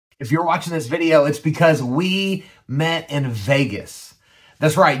If you're watching this video, it's because we met in Vegas.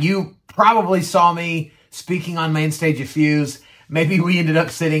 That's right. You probably saw me speaking on main stage at Fuse. Maybe we ended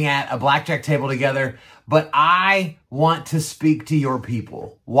up sitting at a blackjack table together, but I want to speak to your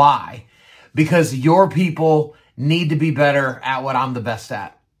people. Why? Because your people need to be better at what I'm the best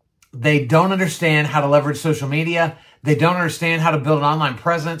at. They don't understand how to leverage social media. They don't understand how to build an online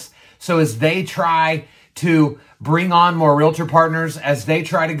presence. So as they try to bring on more realtor partners, as they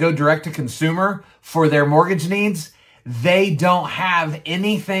try to go direct to consumer for their mortgage needs, they don't have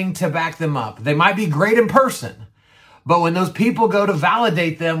anything to back them up. They might be great in person, but when those people go to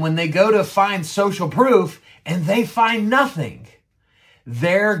validate them, when they go to find social proof and they find nothing,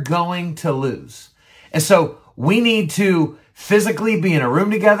 they're going to lose. And so we need to physically be in a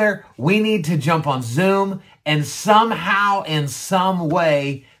room together. We need to jump on Zoom and somehow, in some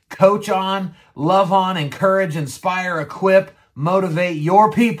way, coach on, love on, encourage, inspire, equip, motivate your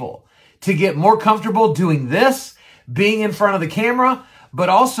people to get more comfortable doing this, being in front of the camera, but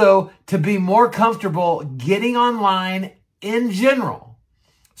also to be more comfortable getting online in general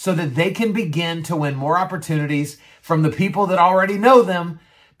so that they can begin to win more opportunities from the people that already know them,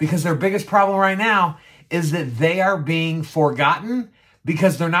 because their biggest problem right now is that they are being forgotten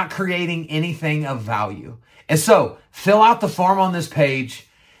because they're not creating anything of value. And so fill out the form on this page.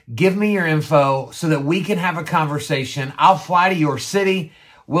 Give me your info so that we can have a conversation. I'll fly to your city.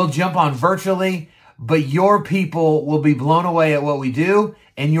 We'll jump on virtually, but your people will be blown away at what we do,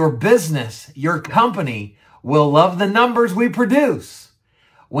 and your business, your company will love the numbers we produce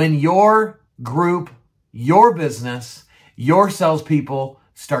when your group, your business, your salespeople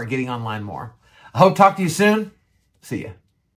start getting online more. I hope to talk to you soon. See ya.